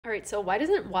Alright, so why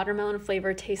doesn't watermelon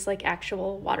flavor taste like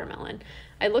actual watermelon?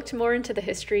 I looked more into the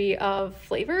history of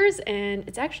flavors and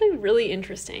it's actually really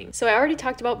interesting. So I already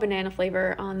talked about banana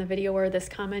flavor on the video where this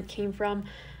comment came from.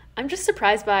 I'm just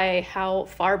surprised by how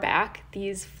far back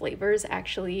these flavors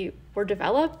actually were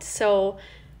developed. So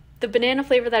the banana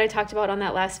flavor that I talked about on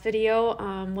that last video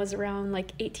was around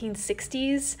like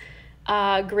 1860s.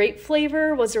 Grape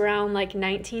flavor was around like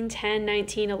 1910,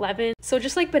 1911. So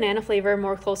just like banana flavor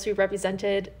more closely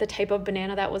represented the type of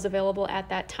banana that was available at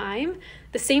that time,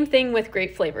 the same thing with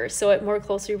grape flavor. So it more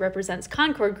closely represents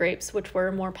Concord grapes, which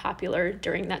were more popular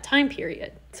during that time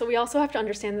period. So we also have to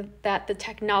understand that the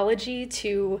technology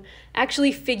to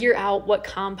actually figure out what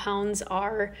compounds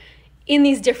are in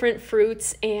these different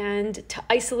fruits and to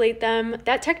isolate them,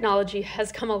 that technology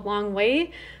has come a long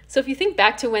way. So if you think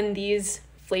back to when these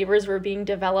flavors were being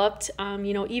developed,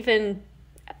 even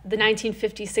the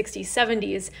 1950s, 60s,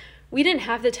 70s, we didn't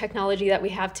have the technology that we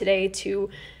have today to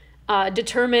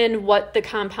determine what the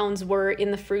compounds were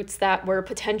in the fruits that were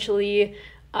potentially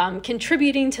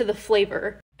contributing to the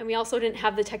flavor. And we also didn't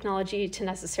have the technology to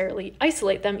necessarily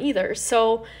isolate them either.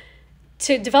 So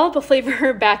to develop a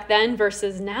flavor back then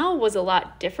versus now was a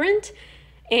lot different.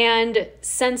 And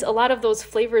since a lot of those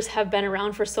flavors have been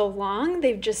around for so long,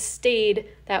 they've just stayed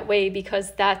that way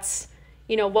because that's,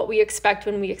 what we expect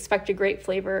when we expect a grape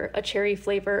flavor, a cherry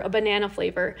flavor, a banana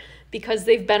flavor, because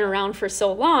they've been around for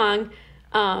so long.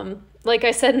 Like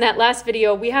I said in that last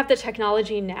video, we have the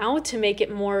technology now to make it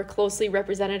more closely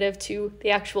representative to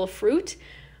the actual fruit,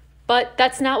 but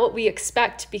that's not what we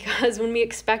expect because when we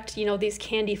expect, these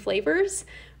candy flavors,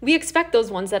 we expect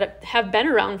those ones that have been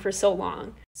around for so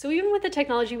long. So even with the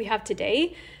technology we have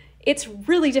today, it's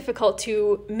really difficult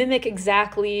to mimic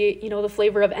exactly, the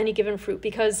flavor of any given fruit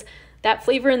because that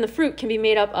flavor in the fruit can be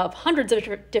made up of hundreds of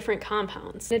different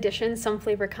compounds. In addition, some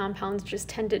flavor compounds just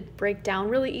tend to break down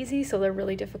really easy, so they're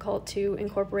really difficult to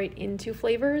incorporate into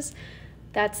flavors.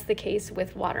 That's the case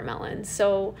with watermelon.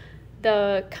 So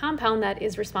the compound that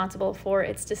is responsible for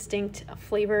its distinct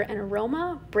flavor and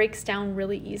aroma breaks down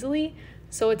really easily,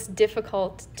 so it's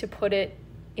difficult to put it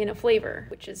in a flavor,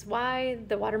 which is why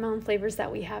the watermelon flavors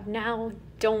that we have now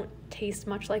don't taste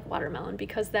much like watermelon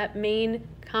because that main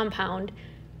compound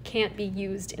can't be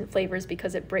used in flavors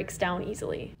because it breaks down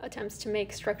easily. Attempts to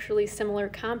make structurally similar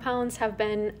compounds have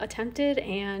been attempted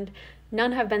and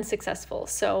none have been successful.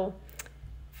 So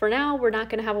for now, we're not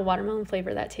going to have a watermelon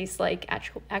flavor that tastes like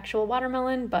actual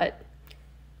watermelon, but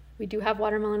we do have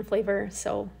watermelon flavor.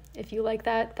 So if you like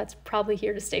that, that's probably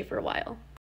here to stay for a while.